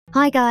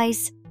Hi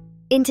guys!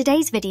 In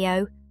today's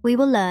video, we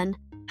will learn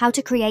how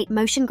to create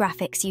motion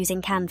graphics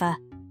using Canva.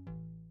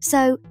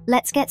 So,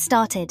 let's get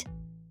started.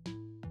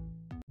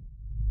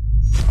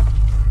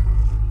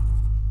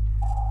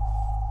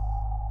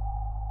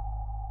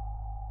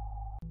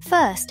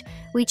 First,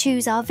 we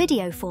choose our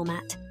video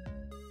format.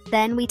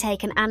 Then we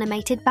take an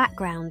animated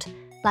background,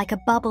 like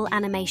a bubble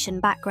animation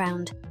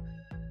background.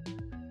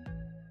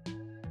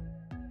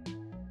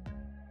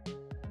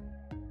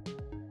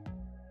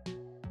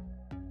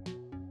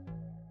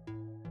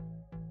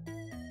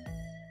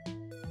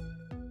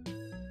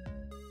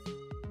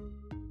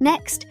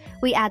 Next,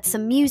 we add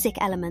some music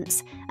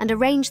elements and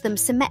arrange them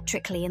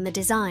symmetrically in the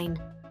design.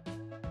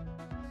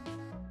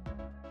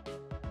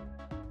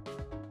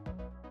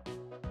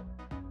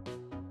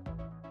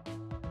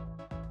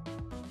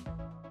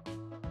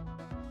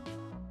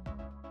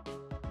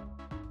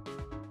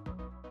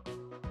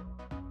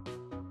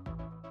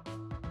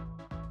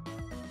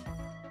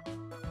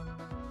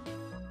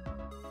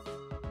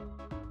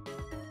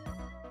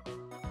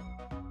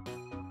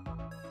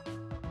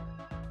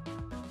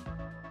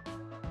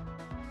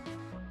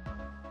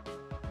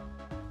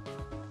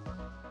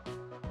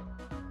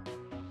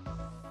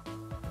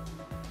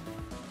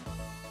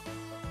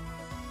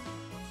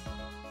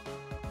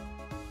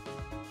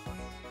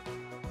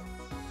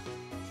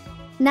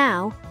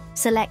 Now,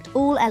 select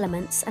all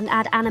elements and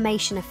add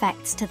animation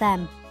effects to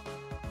them.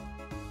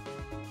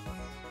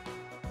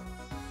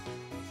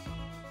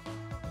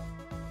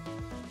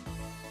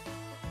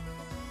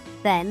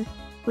 Then,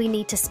 we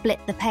need to split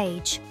the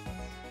page.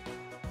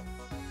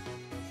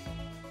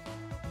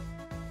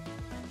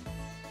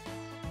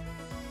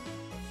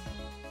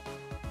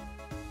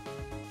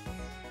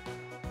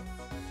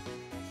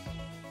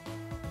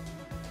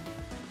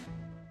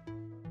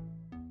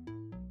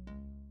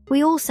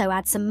 We also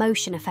add some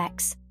motion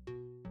effects.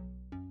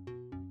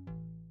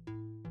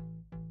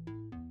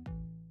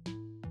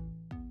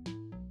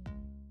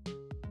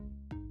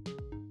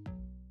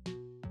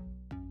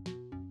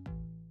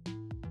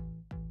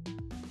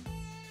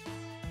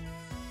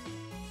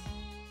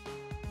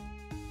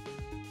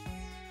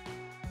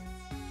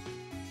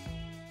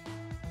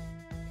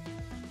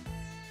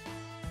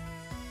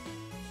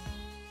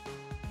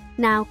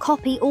 Now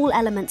copy all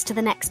elements to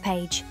the next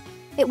page.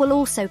 It will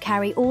also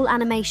carry all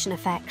animation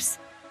effects.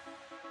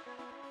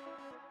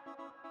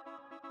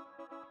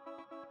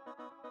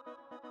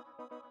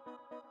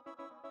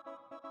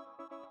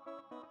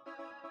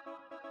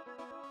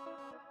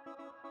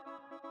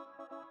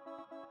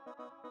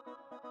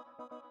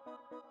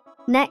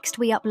 Next,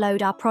 we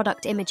upload our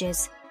product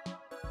images.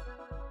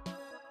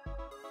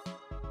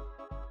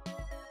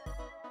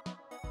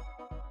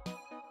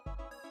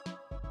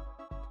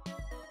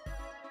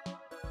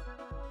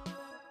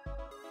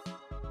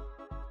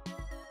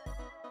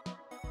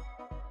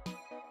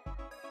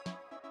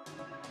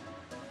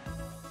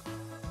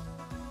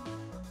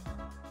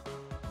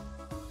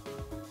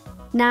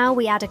 Now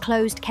we add a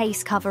closed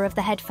case cover of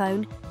the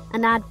headphone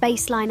and add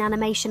baseline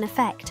animation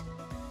effect,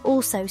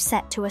 also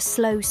set to a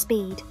slow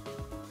speed.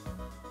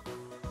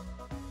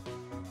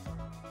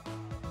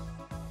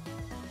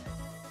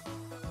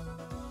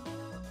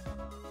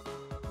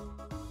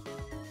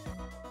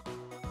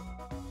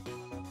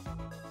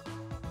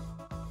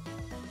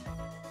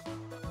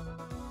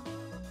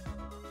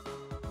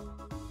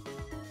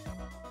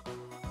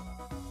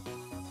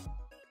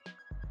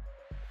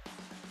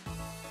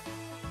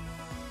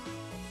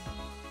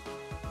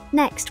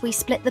 Next, we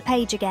split the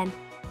page again.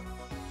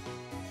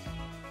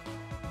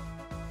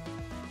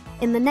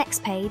 In the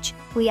next page,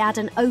 we add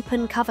an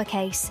open cover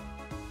case.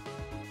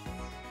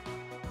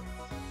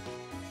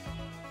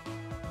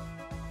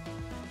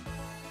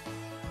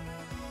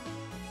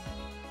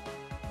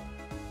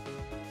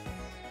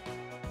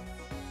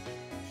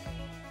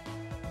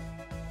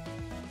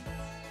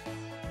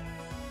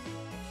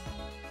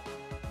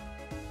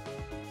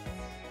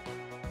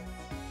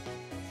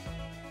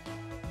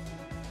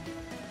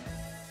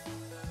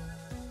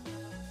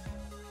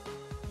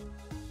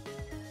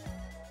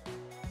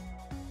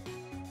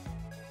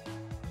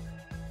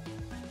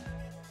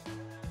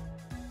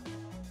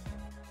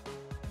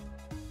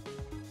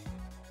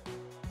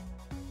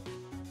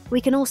 We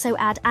can also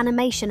add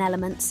animation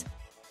elements.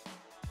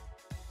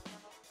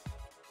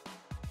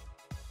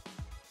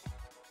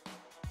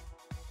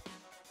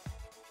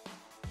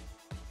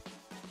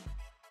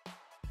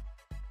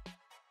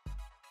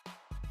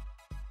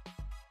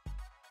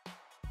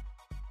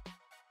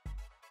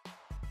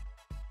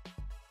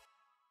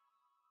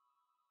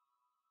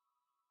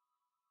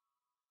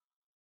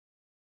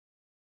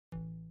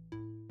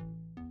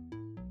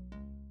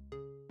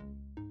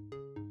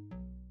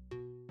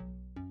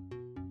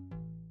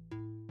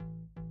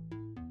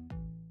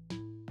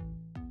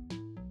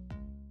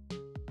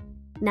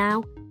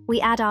 Now,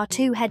 we add our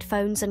two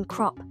headphones and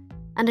crop,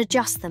 and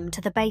adjust them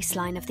to the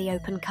baseline of the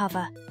open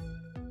cover.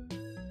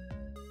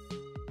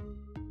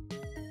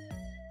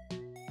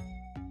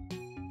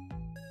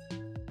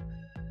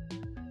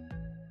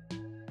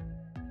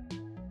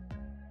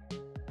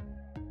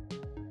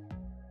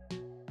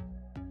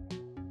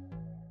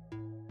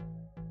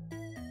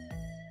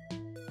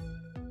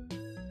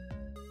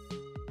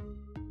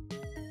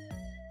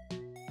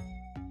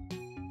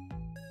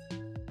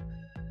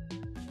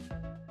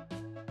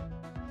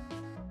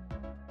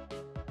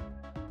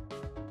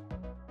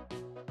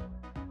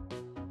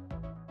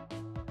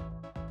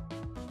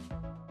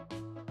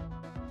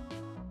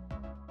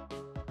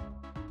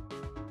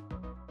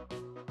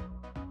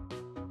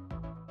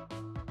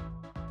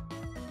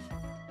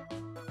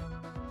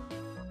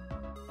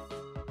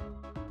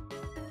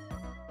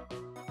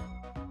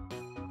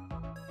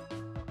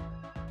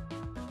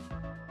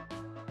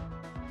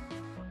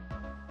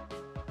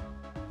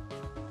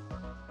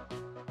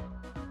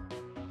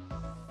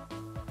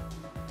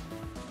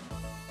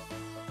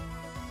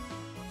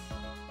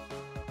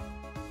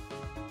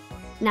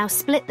 Now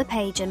split the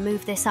page and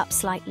move this up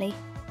slightly,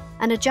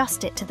 and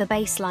adjust it to the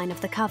baseline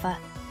of the cover.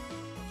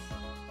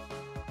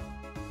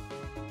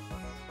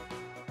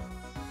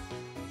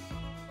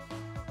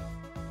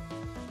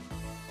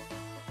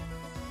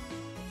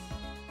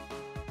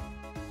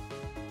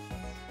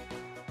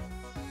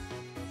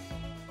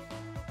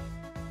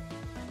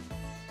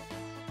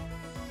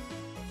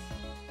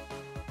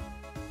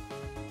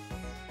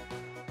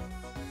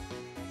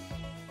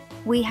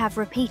 We have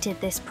repeated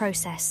this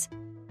process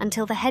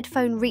until the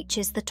headphone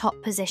reaches the top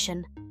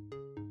position.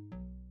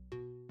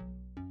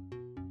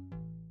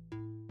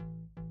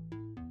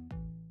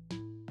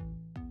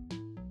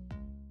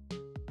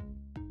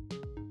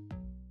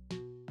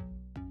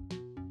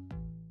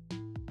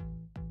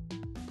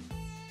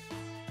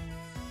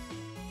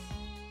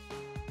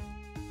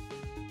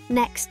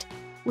 Next,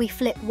 we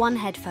flip one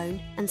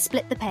headphone and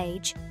split the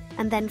page,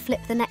 and then flip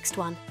the next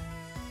one.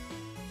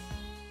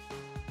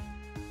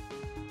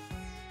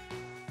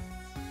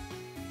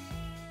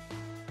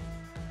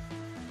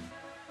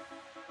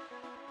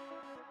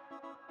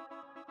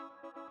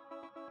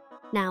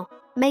 Now,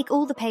 make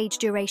all the page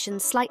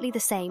durations slightly the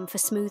same for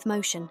smooth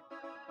motion.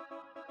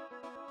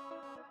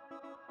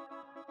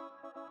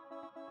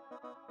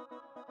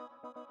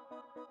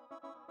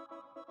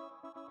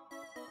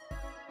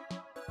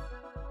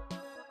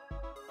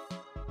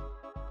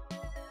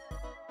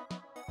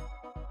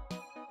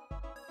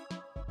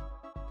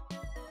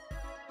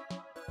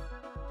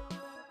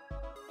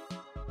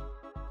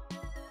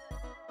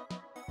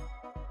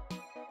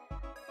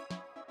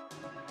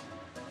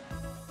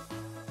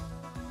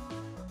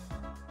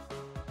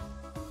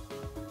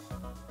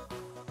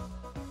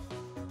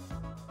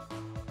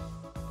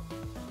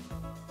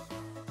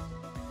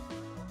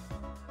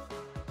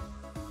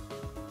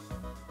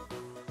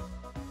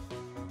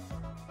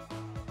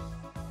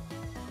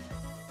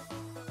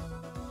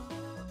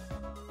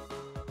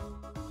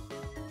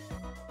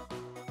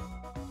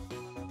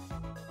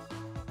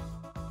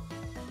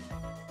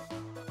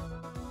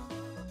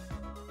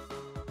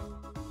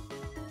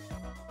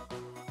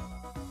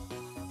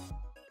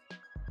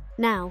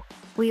 Now,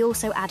 we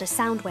also add a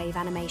sound wave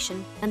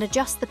animation and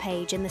adjust the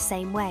page in the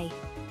same way.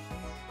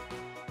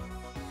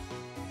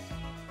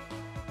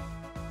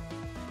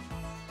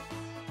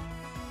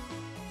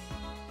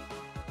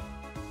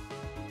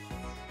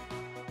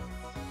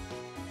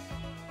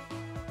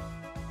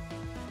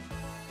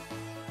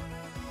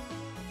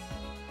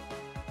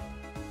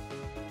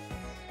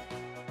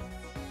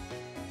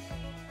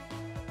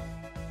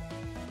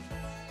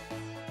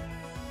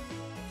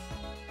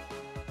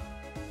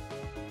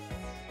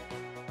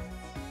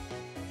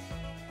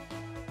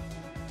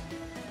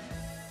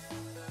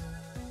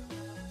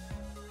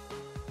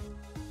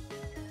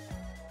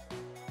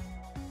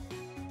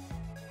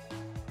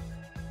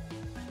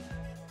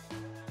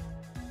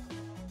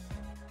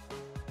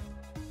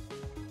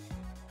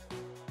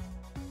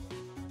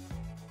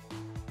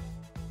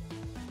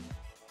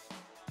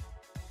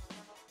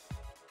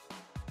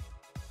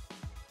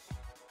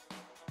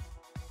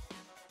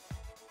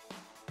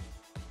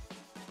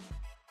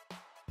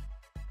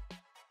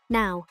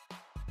 Now,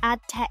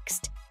 add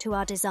text to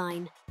our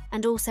design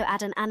and also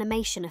add an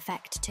animation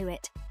effect to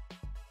it.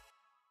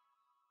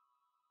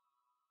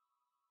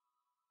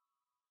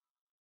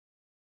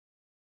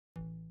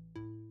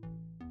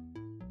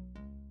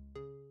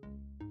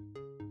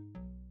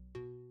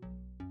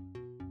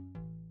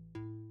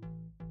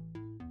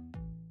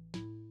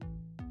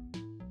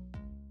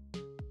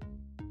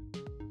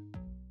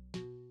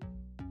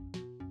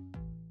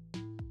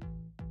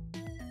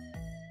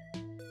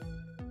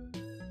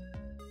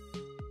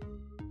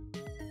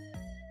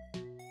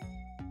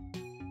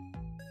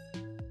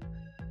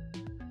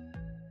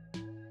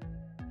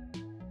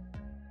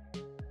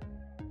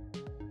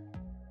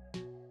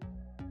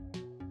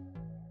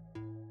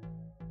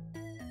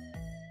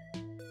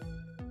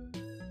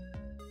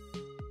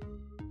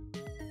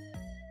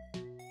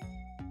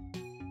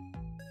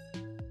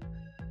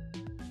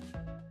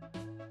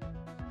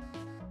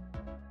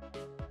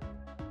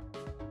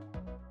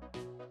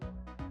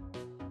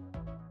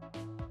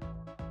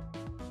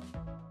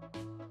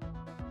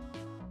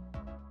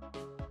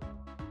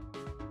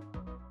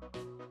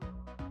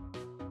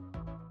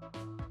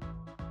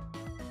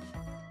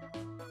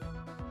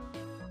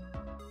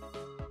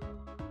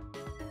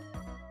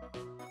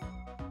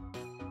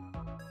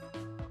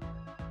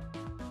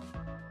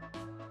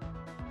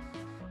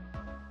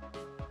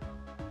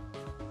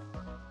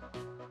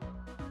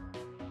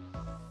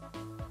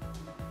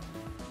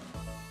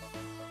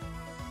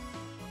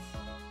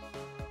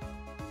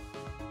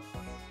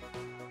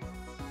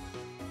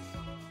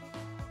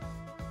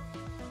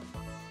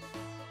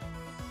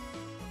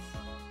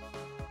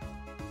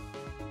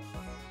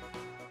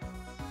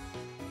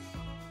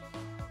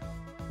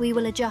 We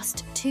will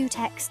adjust two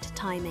text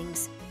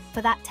timings,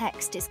 for that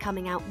text is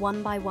coming out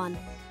one by one.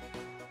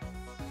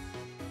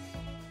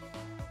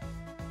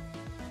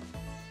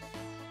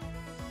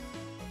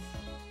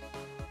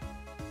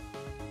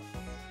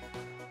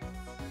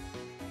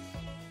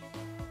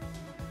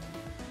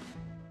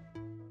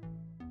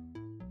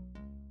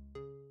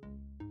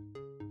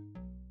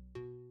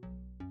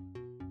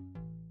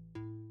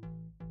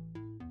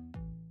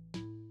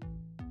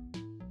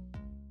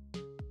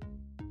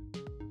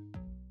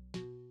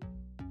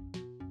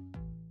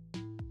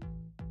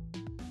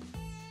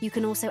 You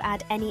can also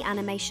add any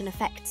animation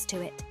effects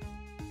to it.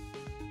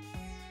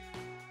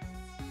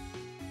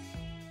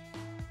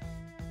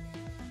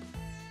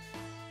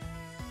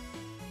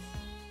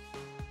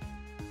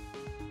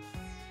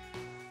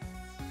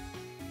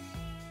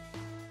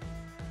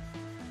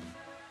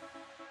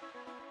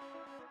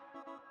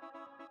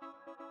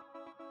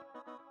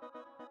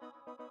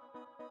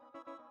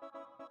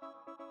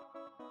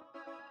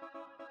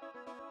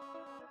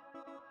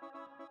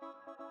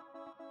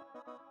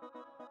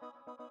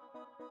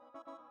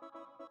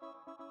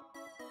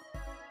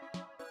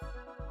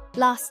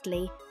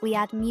 Lastly, we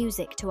add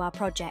music to our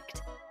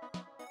project.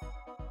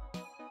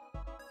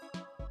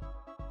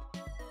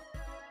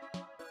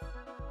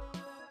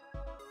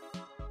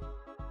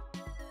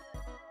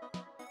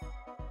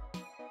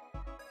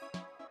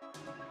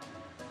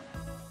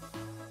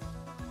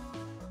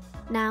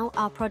 Now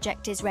our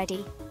project is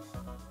ready.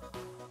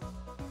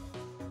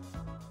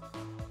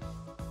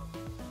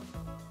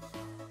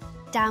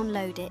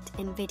 Download it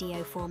in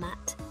video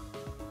format.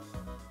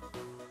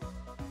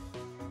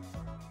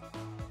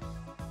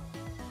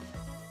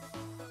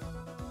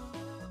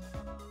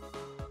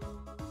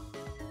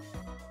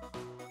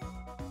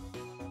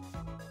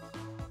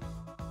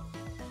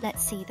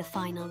 Let's see the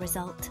final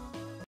result.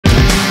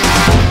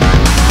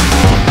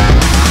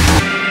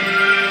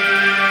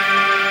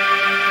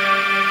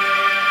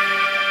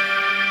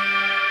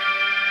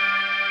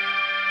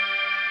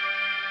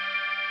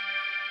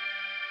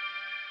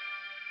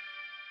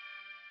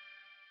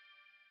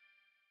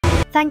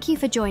 Thank you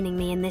for joining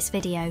me in this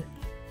video.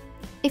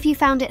 If you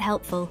found it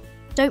helpful,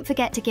 don't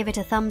forget to give it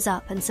a thumbs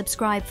up and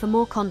subscribe for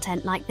more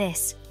content like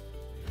this.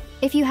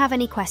 If you have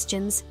any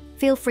questions,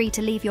 feel free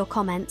to leave your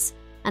comments,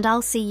 and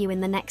I'll see you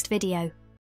in the next video.